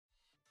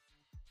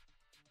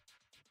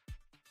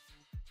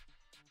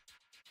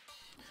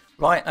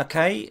Right,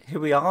 okay, here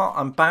we are.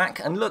 I'm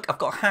back, and look, I've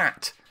got a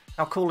hat.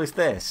 How cool is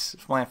this?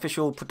 It's my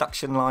official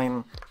production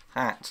line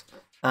hat.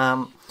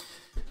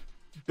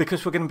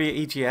 Because we're going to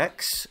be at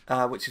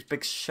EGX, which is a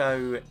big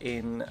show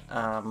in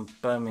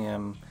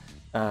Birmingham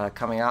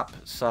coming up.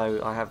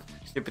 So I have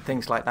stupid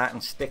things like that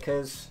and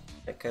stickers,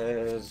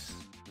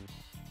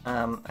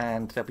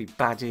 and there'll be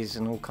badges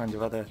and all kinds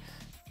of other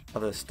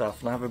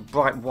stuff. And I have a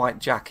bright white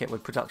jacket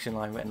with production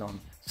line written on.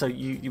 So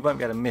you won't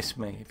be able to miss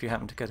me if you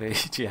happen to go to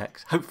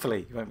EGX.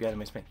 Hopefully you won't be able to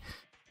miss me.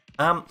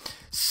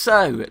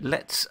 So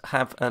let's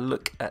have a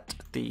look at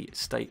the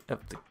state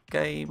of the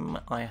game.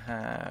 I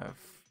have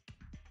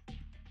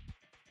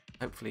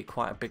hopefully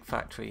quite a big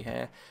factory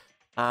here.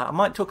 I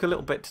might talk a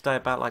little bit today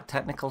about like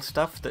technical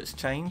stuff that's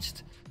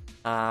changed.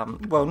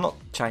 Well, not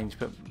changed,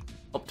 but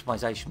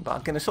optimization. But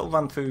I'm going to sort of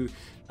run through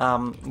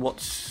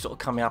what's sort of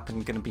coming up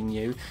and going to be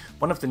new.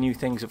 One of the new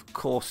things, of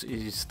course,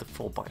 is the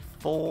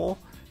 4x4.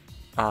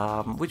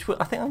 Which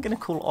I think I'm going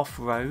to call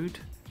off-road.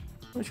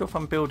 I'm not sure if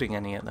I'm building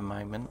any at the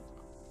moment.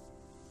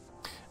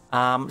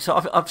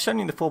 So I've shown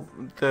you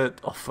the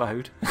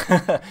off-road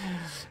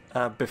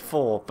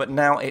before, but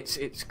now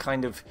it's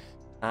kind of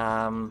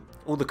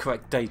all the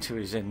correct data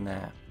is in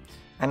there,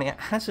 and it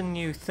has a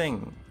new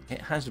thing.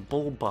 It has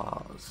bull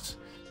bars,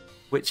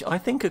 which I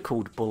think are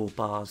called bull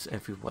bars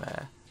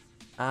everywhere.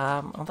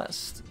 Oh,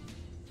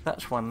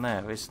 that's one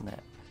there, isn't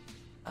it?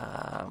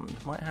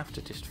 Might have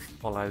to just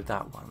follow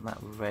that one, that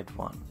red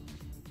one.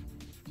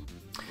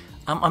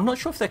 I'm not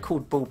sure if they're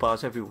called bull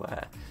bars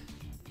everywhere,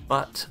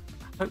 but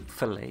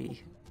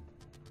hopefully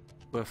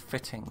we're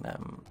fitting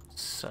them.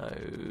 So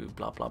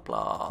blah blah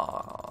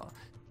blah.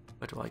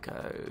 Where do I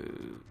go?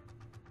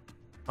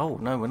 Oh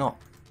no, we're not.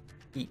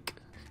 Eek.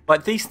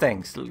 But these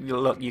things,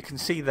 look, you can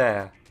see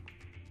there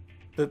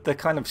the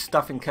kind of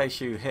stuff in case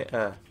you hit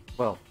a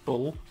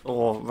bull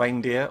or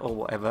reindeer or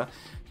whatever.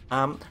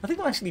 I think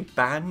they're actually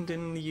banned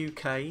in the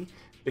UK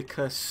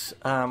because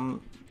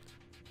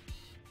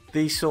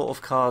these sort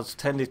of cars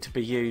tended to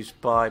be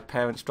used by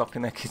parents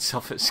dropping their kids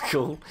off at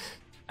school,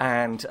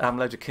 and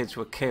loads of kids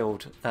were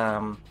killed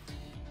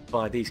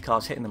by these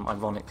cars hitting them,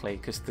 ironically,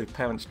 because the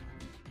parents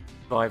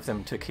drive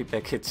them to keep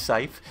their kids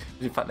safe.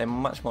 But in fact, they're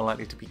much more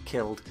likely to be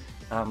killed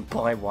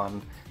by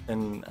one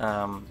than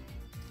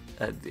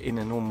in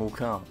a normal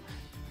car.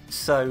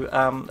 So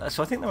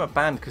I think they were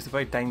banned because they're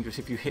very dangerous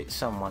if you hit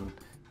someone.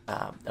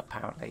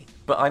 Apparently,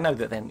 but I know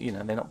that then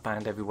they're not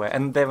banned everywhere,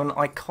 and they're an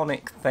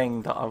iconic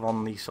thing that are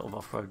on these sort of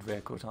off-road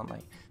vehicles, aren't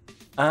they?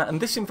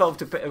 And this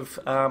involved a bit of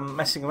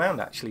messing around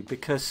actually,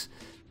 because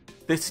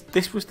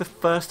this was the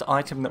first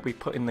item that we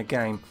put in the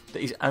game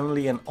that is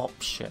only an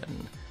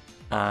option,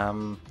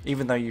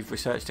 even though you've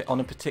researched it on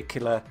a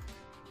particular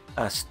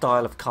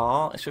style of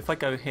car. So if I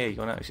go here,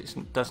 you'll notice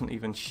it doesn't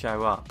even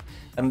show up,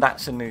 and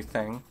that's a new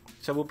thing.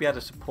 So we'll be able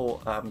to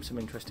support some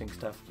interesting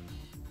stuff.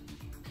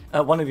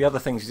 One of the other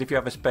things is if you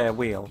have a spare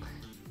wheel,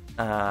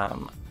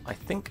 I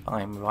think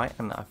I'm right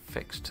and I've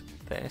fixed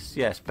this.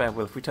 Yeah, spare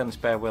wheel. If we turn the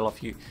spare wheel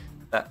off,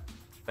 that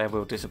spare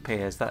wheel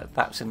disappears.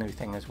 That's a new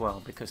thing as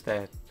well, because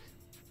they're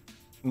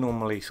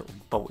normally sort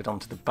of bolted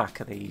onto the back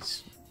of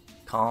these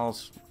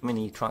cars,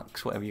 mini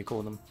trucks, whatever you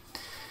call them.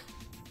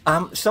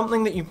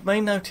 Something that you may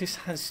notice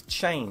has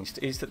changed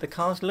is that the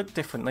cars look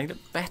different. They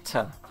look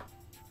better.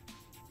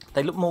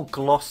 They look more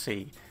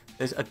glossy.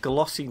 There's a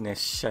glossiness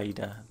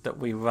shader that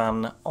we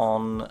run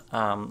on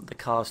the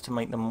cars to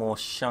make them more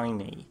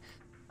shiny.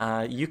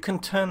 You can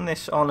turn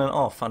this on and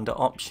off under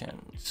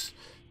options.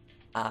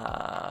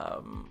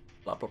 Blah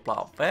blah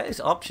blah. There is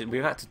option.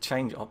 We've had to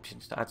change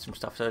options to add some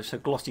stuff. So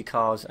glossy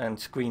cars and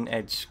screen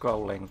edge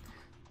scrolling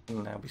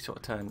can now be sort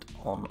of turned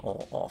on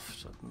or off.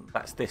 So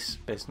that's this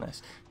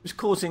business. It was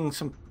causing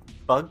some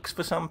bugs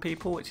for some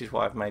people, which is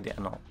why I've made it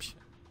an option.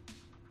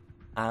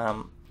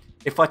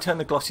 If I turn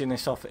the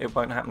glossiness off, it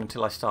won't happen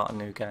until I start a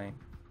new game.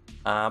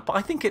 But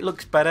I think it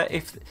looks better.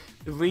 If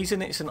the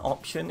reason it's an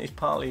option is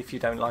partly if you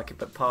don't like it,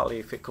 but partly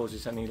if it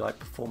causes any like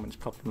performance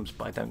problems.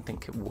 But I don't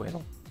think it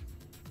will.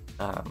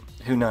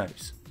 Who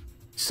knows?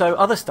 So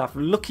other stuff.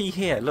 Looky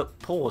here. Look.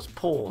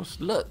 Pause.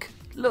 Look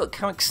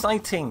how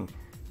exciting!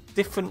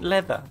 Different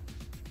leather.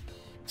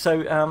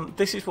 So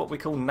this is what we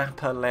call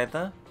NAPPA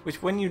leather,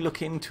 which when you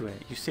look into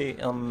it, you see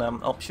it on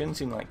options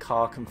in like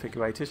car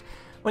configurators.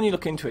 When you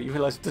look into it, you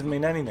realise it doesn't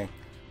mean anything.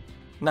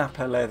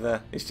 NAPPA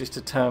leather is just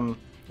a term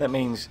that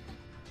means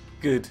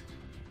good.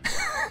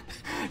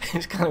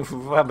 It's kind of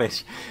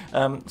rubbish.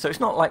 So it's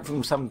not like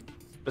from some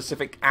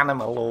specific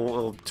animal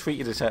or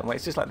treated a certain way.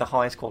 It's just like the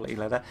highest quality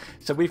leather.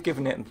 So we've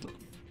given it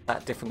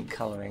that different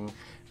colouring.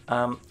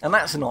 And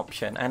that's an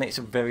option, and it's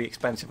a very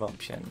expensive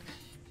option.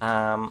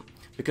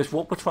 Because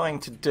what we're trying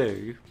to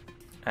do,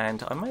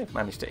 and I may have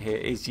managed it here,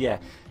 is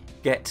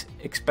get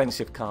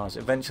expensive cars.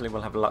 Eventually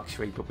we'll have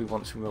luxury, but we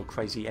want some real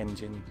crazy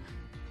engine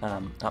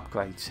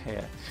upgrades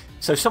here.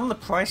 So some of the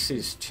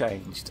prices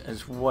changed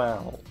as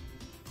well.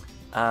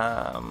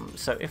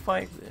 So if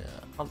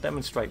I'll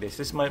demonstrate this.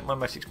 This is my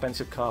most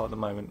expensive car at the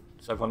moment,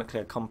 so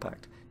ironically a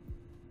compact.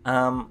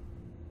 So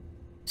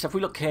if we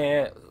look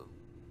here,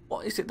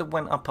 what is it that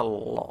went up a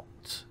lot?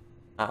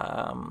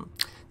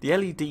 The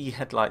LED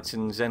headlights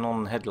and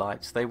xenon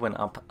headlights, they went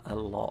up a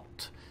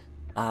lot.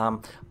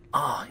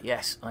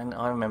 Yes,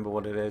 I remember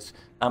what it is.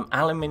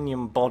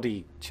 Aluminium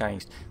body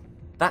changed.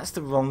 That's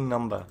the wrong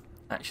number,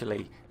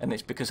 actually, and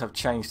it's because I've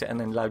changed it and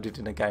then loaded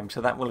in a game,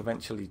 so that will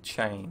eventually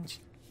change.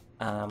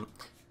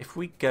 If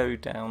we go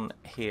down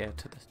here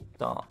to the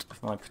start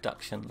of my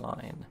production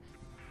line,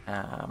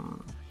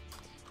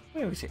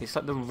 where is it? It's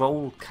like the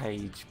roll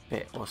cage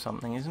bit or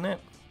something, isn't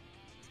it?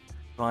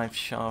 Drive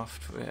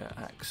shaft, rear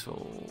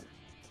axle.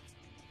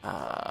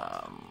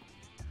 I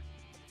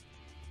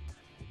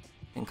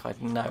think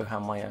I'd know how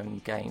my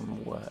own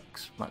game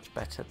works much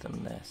better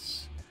than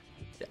this.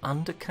 The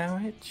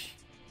undercarriage?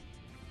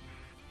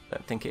 I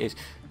don't think it is.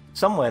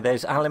 Somewhere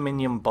there's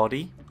aluminium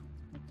body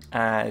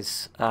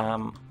as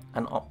an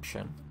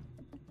option.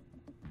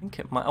 I think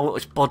it might. Oh,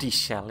 it's body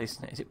shell,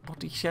 isn't it? Is it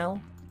body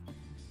shell?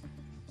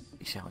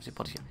 Body shell? Is it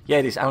body shell? Yeah,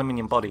 it is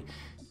aluminium body.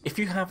 If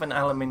you have an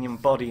aluminium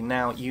body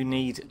now, you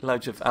need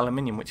loads of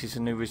aluminium, which is a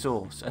new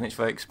resource, and it's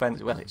very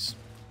expensive. Well,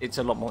 it's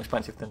a lot more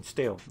expensive than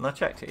steel. And I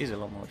checked, it is a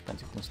lot more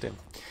expensive than steel.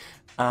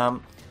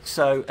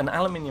 So an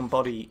aluminium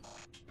body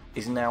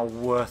is now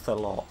worth a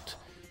lot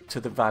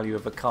to the value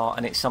of a car,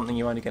 and it's something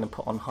you're only going to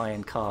put on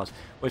high-end cars.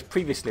 Whereas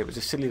previously it was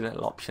a silly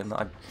little option that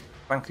I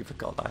frankly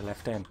forgot that I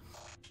left in.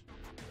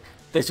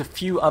 There's a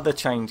few other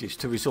changes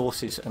to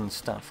resources and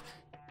stuff.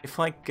 If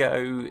I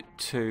go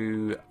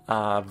to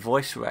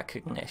voice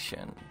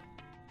recognition,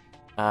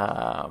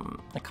 I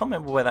can't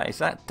remember where that is. Is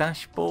that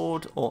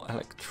dashboard or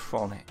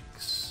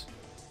electronics?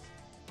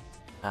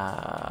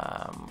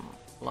 Blah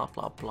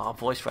blah blah.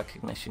 Voice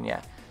recognition,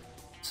 yeah.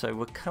 So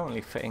we're currently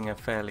fitting a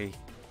fairly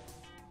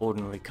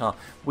ordinary car.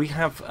 We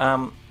have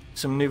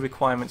some new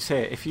requirements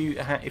here. If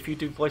you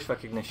do voice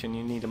recognition,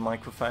 you need a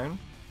microphone,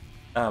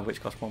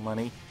 which costs more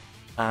money.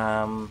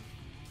 And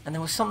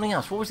there was something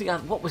else. What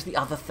was the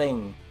other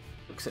thing?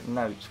 Looks at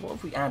notes. What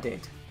have we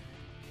added?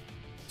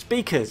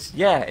 Speakers.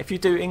 Yeah, if you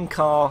do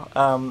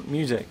in-car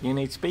music, you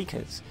need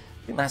speakers.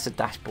 I think that's a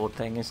dashboard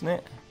thing, isn't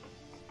it?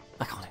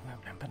 I can't even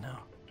remember now.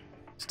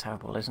 It's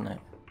terrible, isn't it?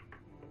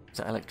 Is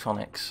that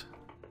electronics?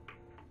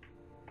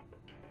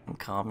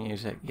 In-car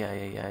music.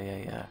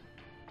 Yeah.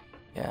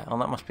 Oh,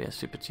 that must be a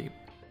super cheap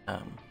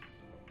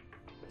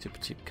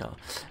car.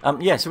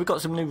 Yeah, so we've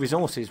got some new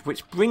resources,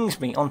 which brings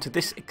me onto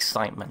this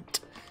excitement.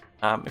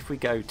 If we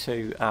go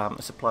to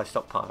a supply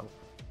stockpile,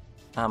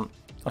 I'll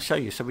show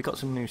you. So we got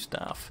some new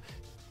stuff.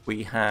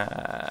 We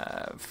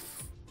have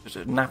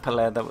NAPPA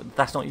leather.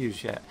 That's not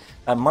used yet.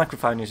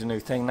 Microphone is a new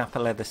thing. NAPPA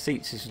leather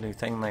seats is a new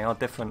thing. They are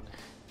different.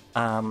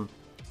 Blah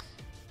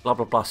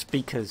blah blah.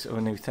 Speakers are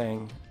a new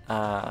thing.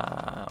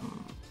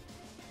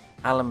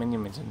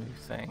 Aluminium is a new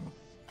thing.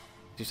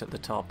 Just at the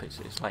top,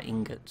 it's like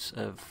ingots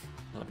of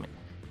aluminium.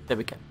 There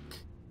we go.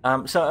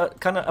 So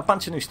kind of a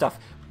bunch of new stuff.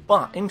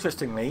 But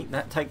interestingly,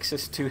 that takes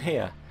us to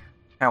here.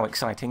 How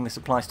exciting, the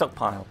supply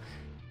stockpile.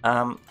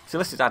 So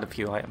let's just add a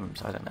few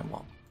items. I don't know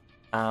what.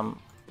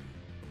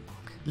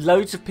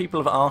 Loads of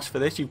people have asked for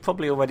this. You've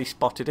probably already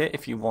spotted it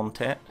if you want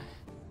it.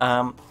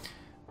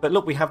 But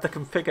look, we have the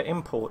configure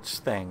imports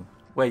thing,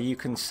 where you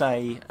can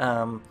say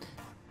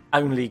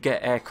only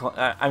get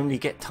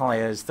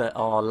tyres that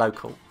are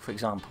local, for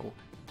example,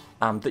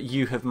 that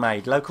you have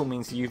made. Local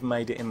means that you've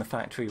made it in the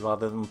factory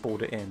rather than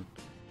bought it in.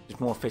 It's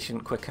more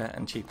efficient, quicker,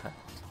 and cheaper.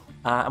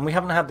 And we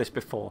haven't had this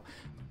before.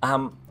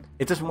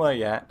 It doesn't work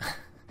yet.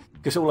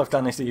 Because all I've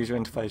done is the user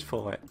interface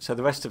for it. So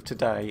the rest of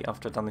today,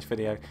 after I've done this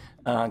video,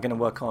 I'm going to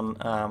work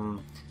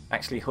on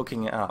actually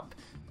hooking it up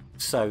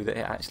so that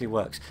it actually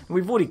works. And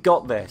we've already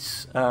got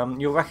this.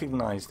 You'll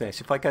recognise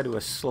this. If I go to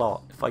a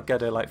slot, if I go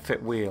to like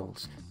fit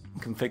wheels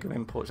and configure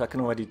imports, I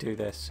can already do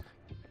this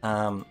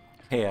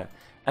here.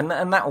 And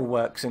that all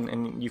works,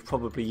 and you've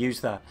probably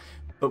used that.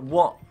 But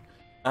what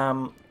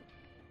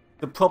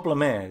the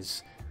problem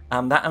is,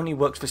 that only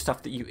works for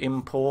stuff that you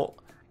import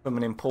from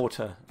an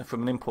importer,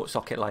 from an import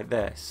socket like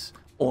this,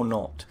 or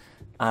not.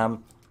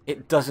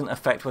 It doesn't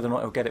affect whether or not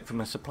it'll get it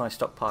from a supply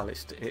stockpile.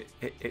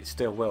 It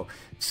still will.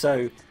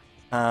 So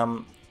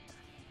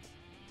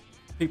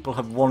people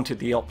have wanted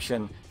the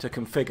option to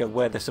configure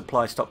where the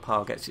supply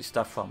stockpile gets its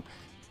stuff from.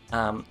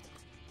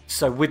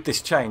 So with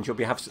this change, you'll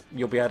be able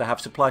to have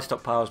supply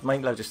stockpiles,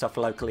 make loads of stuff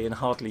locally, and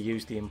hardly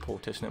use the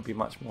importers, and it'll be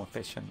much more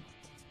efficient.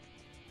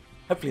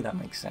 Hopefully that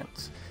makes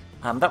sense.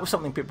 That was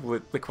something people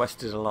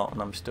requested a lot,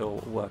 and I'm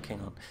still working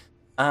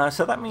on.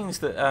 So that means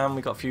that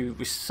we've got a few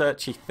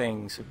researchy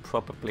things have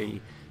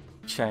probably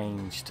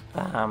changed.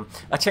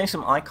 I changed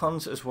some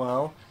icons as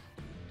well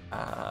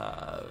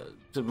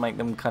to make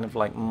them kind of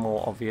like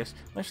more obvious.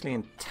 Mostly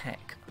in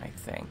tech, I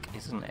think,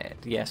 isn't it?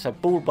 Yeah, so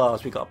bull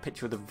bars, we got a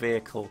picture of the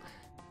vehicle,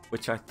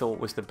 which I thought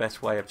was the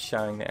best way of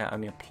showing that it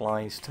only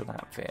applies to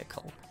that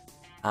vehicle.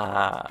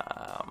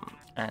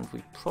 And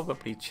we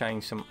probably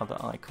changed some other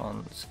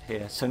icons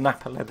here. So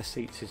NAPPA leather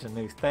seats is a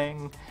new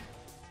thing.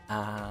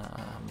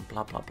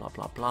 Blah blah blah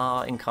blah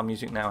blah. In-car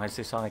music now has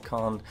this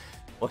icon.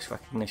 Voice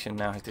recognition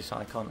now has this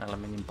icon.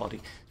 Aluminium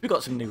body. We've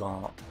got some new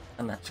art,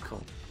 and that's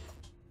cool.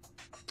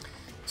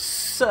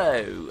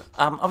 So,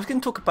 I was going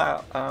to talk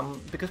about,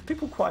 because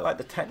people quite like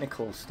the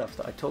technical stuff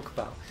that I talk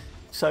about,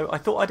 so I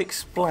thought I'd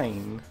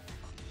explain,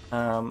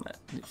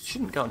 it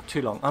shouldn't go on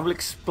too long, I will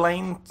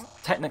explain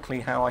technically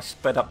how I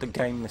sped up the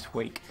game this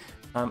week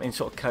in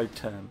sort of code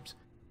terms.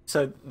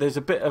 So there's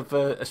a bit of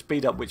a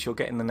speed up which you'll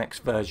get in the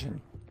next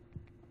version.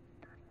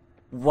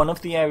 One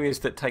of the areas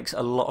that takes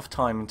a lot of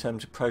time in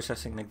terms of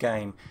processing the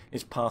game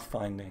is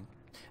pathfinding.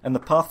 And the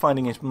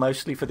pathfinding is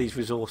mostly for these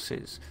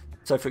resources.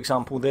 So for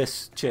example,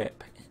 this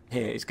chip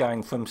here is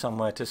going from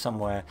somewhere to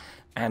somewhere,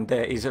 and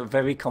there is a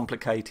very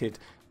complicated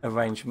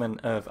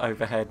arrangement of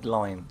overhead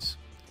lines.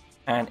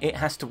 And it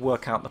has to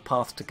work out the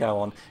path to go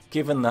on,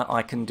 given that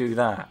I can do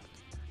that.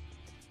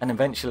 And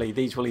eventually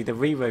these will either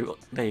reroute,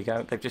 there you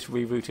go, they've just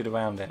rerouted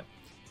around it.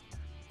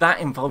 That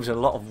involves a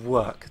lot of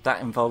work, that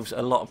involves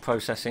a lot of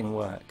processing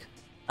work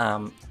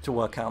to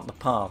work out the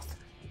path.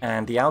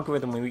 And the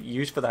algorithm we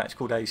use for that is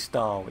called A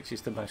star, which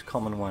is the most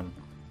common one.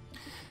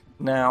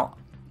 Now,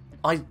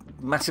 I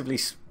massively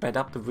sped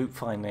up the route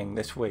finding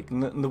this week,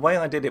 and the way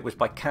I did it was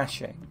by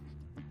caching.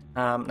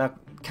 Now,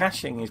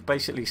 caching is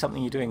basically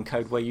something you do in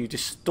code where you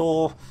just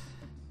store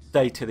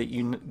data that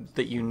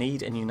you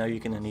need and you know you're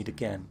going to need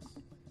again.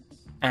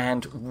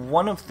 And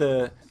one of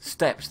the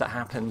steps that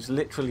happens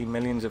literally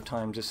millions of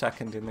times a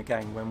second in the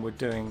game when we're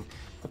doing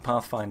the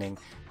pathfinding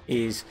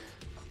is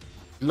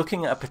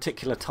looking at a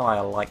particular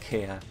tile, like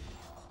here,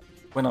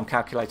 when I'm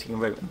calculating a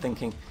route and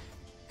thinking,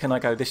 can I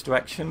go this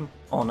direction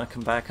on a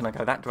conveyor? Can I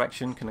go that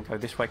direction? Can I go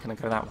this way? Can I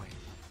go that way?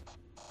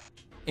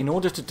 In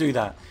order to do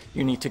that,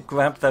 you need to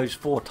grab those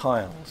 4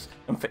 tiles,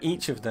 and for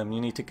each of them you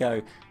need to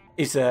go,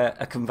 is there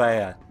a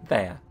conveyor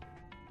there?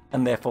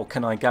 And therefore,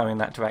 can I go in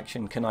that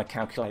direction? Can I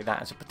calculate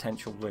that as a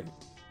potential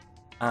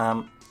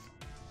route?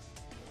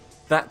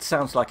 That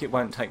sounds like it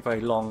won't take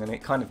very long, and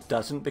it kind of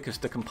doesn't, because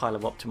the compiler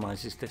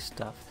optimizes this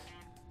stuff.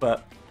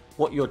 But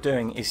what you're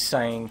doing is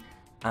saying,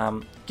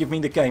 give me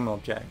the game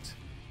object.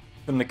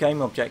 From the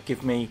game object,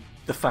 give me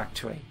the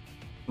factory.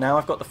 Now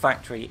I've got the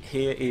factory.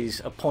 Here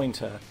is a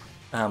pointer,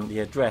 the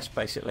address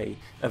basically,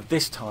 of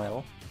this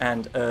tile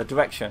and a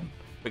direction,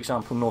 for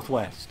example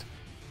northwest.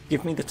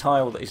 Give me the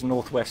tile that is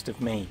northwest of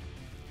me.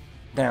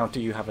 Now do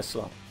you have a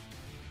slot?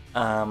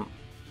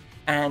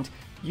 And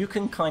you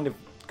can kind of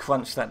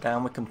crunch that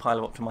down with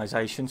compiler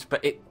optimizations,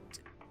 but it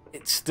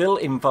still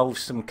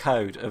involves some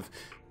code of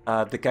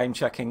the game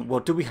checking,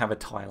 well, do we have a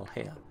tile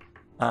here?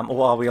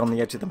 Or are we on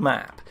the edge of the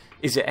map?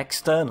 Is it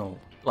external,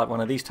 like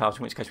one of these tiles,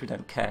 in which case we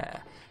don't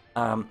care?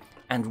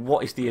 And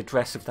what is the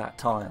address of that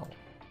tile?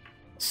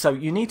 So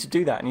you need to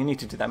do that, and you need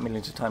to do that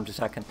millions of times a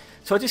second.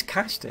 So I just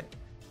cached it.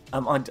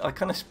 I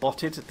kind of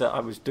spotted that I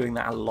was doing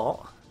that a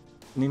lot,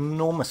 an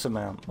enormous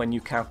amount when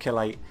you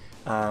calculate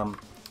paths,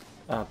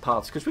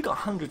 because we've got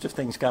hundreds of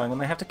things going,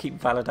 and they have to keep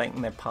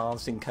validating their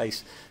paths in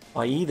case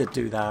I either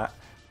do that,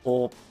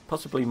 or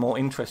possibly more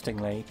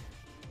interestingly,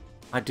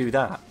 I do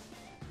that.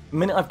 The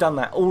minute I've done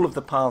that, all of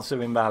the paths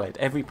are invalid.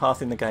 Every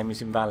path in the game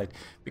is invalid,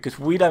 because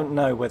we don't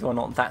know whether or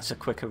not that's a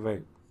quicker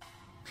route.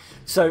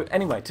 So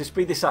anyway, to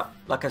speed this up,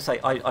 like I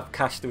say, I've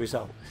cached the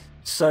result.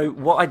 So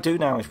what I do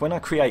now is when I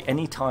create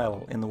any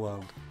tile in the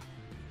world,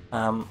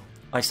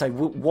 I say,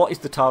 what is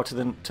the tile to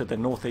the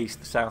northeast,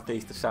 the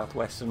southeast, the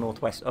southwest, the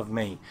northwest of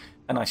me?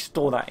 And I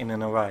store that in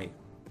an array.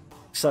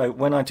 So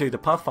when I do the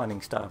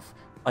pathfinding stuff,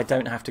 I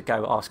don't have to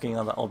go asking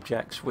other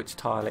objects which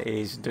tile it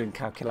is, doing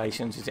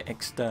calculations, is it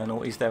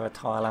external, is there a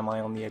tile, am I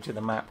on the edge of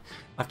the map?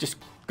 I've just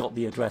got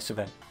the address of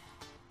it.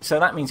 So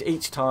that means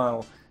each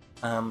tile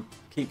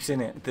keeps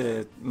in it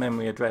the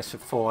memory address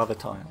of 4 other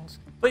tiles.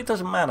 But it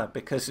doesn't matter,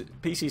 because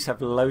PCs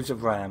have loads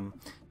of RAM,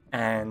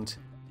 and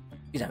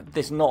you know,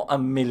 there's not a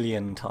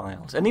million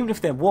tiles. And even if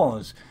there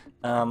was,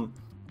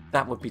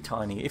 that would be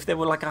tiny. If there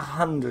were like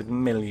 100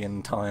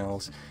 million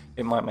tiles,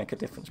 it might make a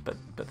difference, but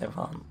there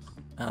aren't.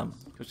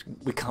 Because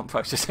we can't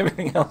process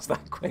everything else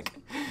that quick.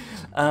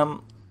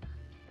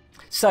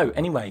 So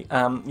anyway,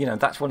 you know,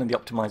 that's one of the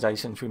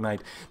optimizations we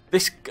made.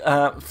 This,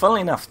 funnily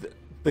enough,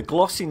 the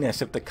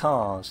glossiness of the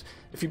cars,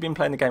 if you've been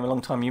playing the game a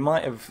long time, you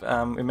might have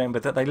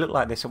remembered that they looked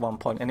like this at one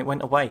point, and it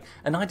went away,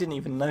 and I didn't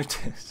even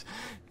notice.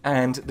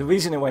 And the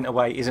reason it went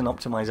away is an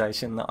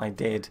optimization that I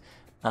did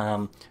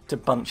to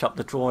bunch up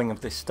the drawing of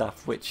this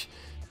stuff, which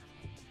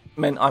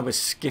meant I was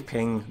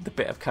skipping the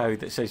bit of code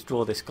that says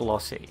draw this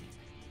glossy.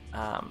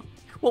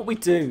 What we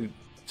do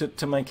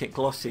to make it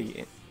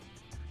glossy,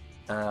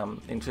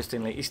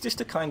 interestingly, is just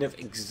to kind of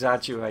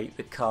exaggerate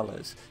the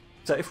colours.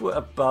 So if we're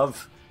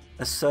above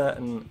a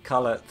certain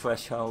colour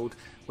threshold,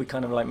 we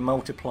kind of like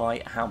multiply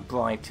how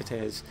bright it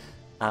is,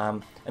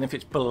 and if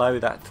it's below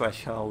that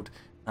threshold,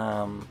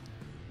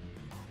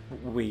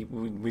 we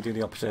do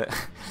the opposite.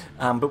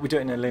 But we do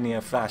it in a linear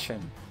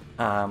fashion.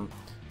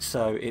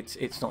 So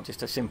it's not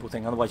just a simple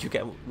thing. Otherwise, you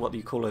get what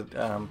you call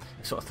a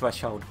sort of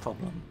threshold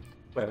problem,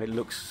 where it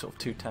looks sort of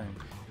two-tone.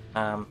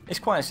 It's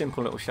quite a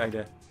simple little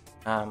shader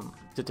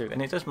to do,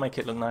 and it does make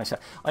it look nicer.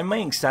 I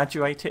may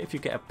exaggerate it if you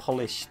get a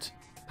polished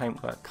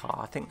paintwork car.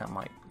 I think that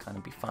might kind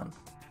of be fun.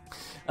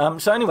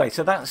 So anyway,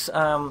 so that's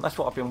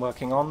what I've been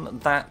working on.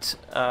 That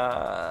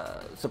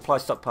supply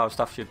stockpile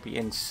stuff should be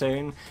in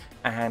soon,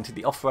 and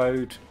the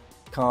off-road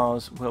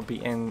cars will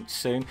be in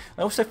soon.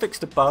 I also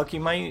fixed a bug. You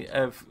may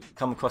have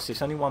come across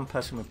this. Only one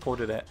person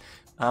reported it.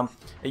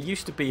 It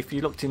used to be, if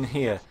you looked in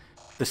here,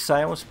 the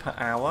sales per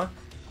hour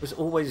was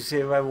always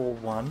 0 or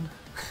 1.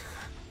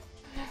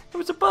 It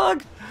was a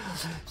bug.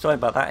 Sorry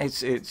about that.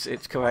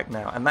 It's correct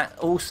now, and that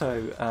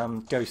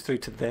also goes through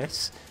to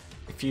this.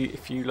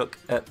 If you look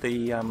at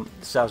the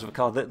sales of a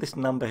car, this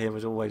number here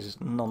was always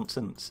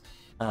nonsense,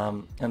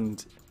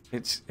 and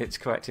it's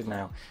corrected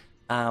now.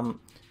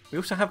 We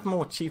also have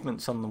more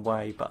achievements on the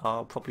way, but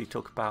I'll probably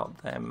talk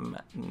about them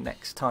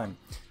next time.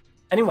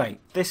 Anyway,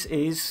 this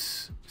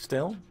is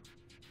still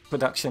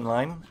production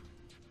line.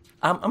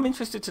 I'm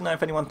interested to know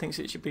if anyone thinks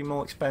it should be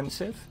more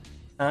expensive.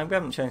 We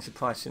haven't changed the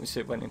price since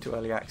it went into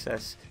early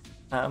access,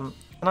 and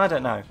I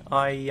don't know.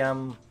 I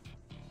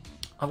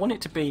want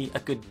it to be a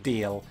good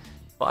deal,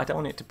 but I don't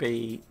want it to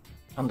be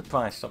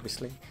underpriced,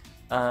 obviously.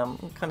 I'm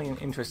kind of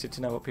interested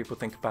to know what people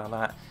think about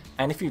that,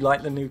 and if you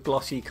like the new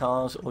glossy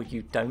cars or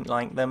you don't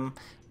like them,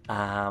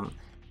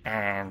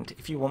 and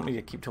if you want me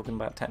to keep talking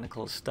about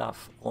technical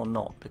stuff or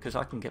not, because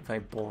I can get very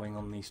boring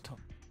on these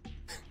topics.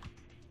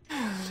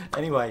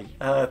 Anyway,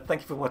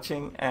 thank you for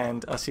watching,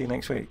 and I'll see you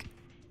next week.